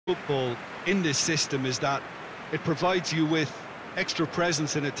football in this system is that it provides you with extra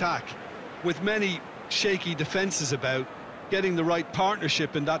presence in attack. With many shaky defences about, getting the right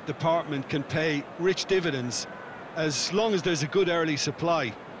partnership in that department can pay rich dividends as long as there's a good early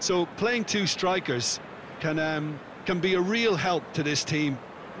supply. So playing two strikers can be a real help to this team.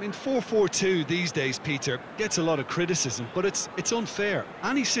 I mean, 4-4-2 these days, Peter, gets a lot of criticism, but it's unfair.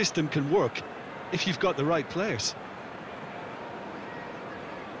 Any system can work if you've got the right players.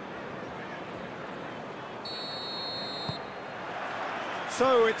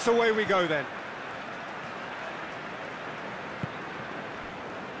 So it's away we go then.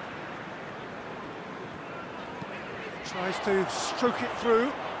 Tries to stroke it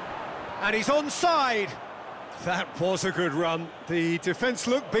through, and he's onside. That was a good run. The defence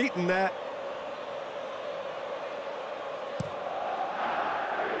looked beaten there.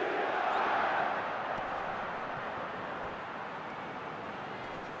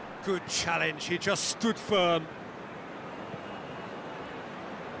 Good challenge, he just stood firm.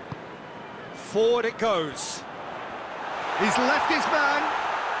 Forward it goes. He's left his man.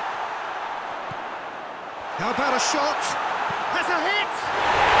 How about a shot? Has a hit!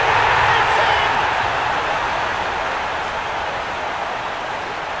 It's in!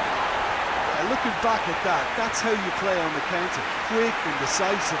 Looking back at that, that's how you play on the counter. Quick and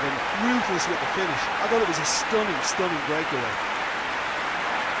decisive and ruthless with the finish. I thought it was a stunning breakaway.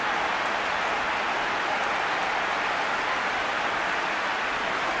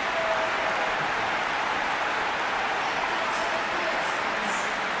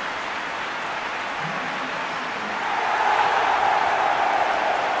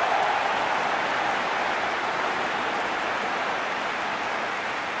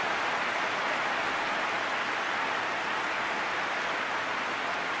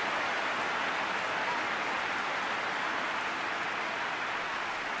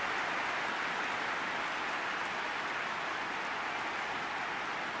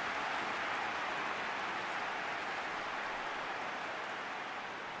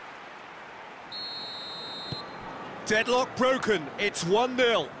 Deadlock broken, it's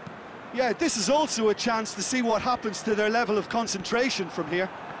 1-0. Yeah, this is also a chance to see what happens to their level of concentration from here.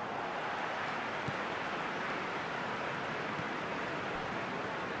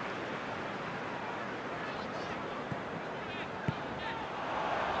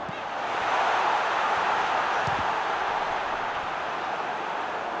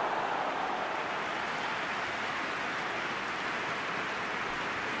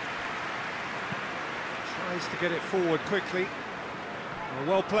 Tries to get it forward quickly.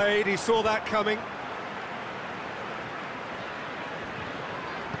 Well played, he saw that coming.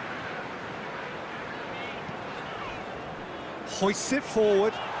 Hoists it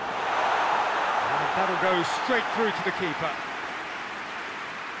forward. And that'll go straight through to the keeper.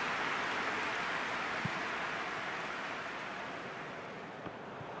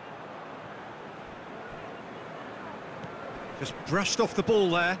 Just brushed off the ball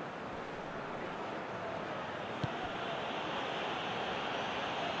there.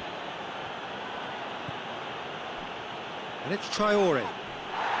 And it's Traore.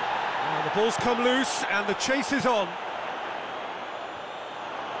 Now the ball's come loose and the chase is on.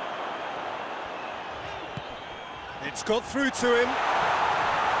 It's got through to him.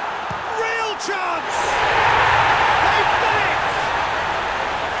 Real chance!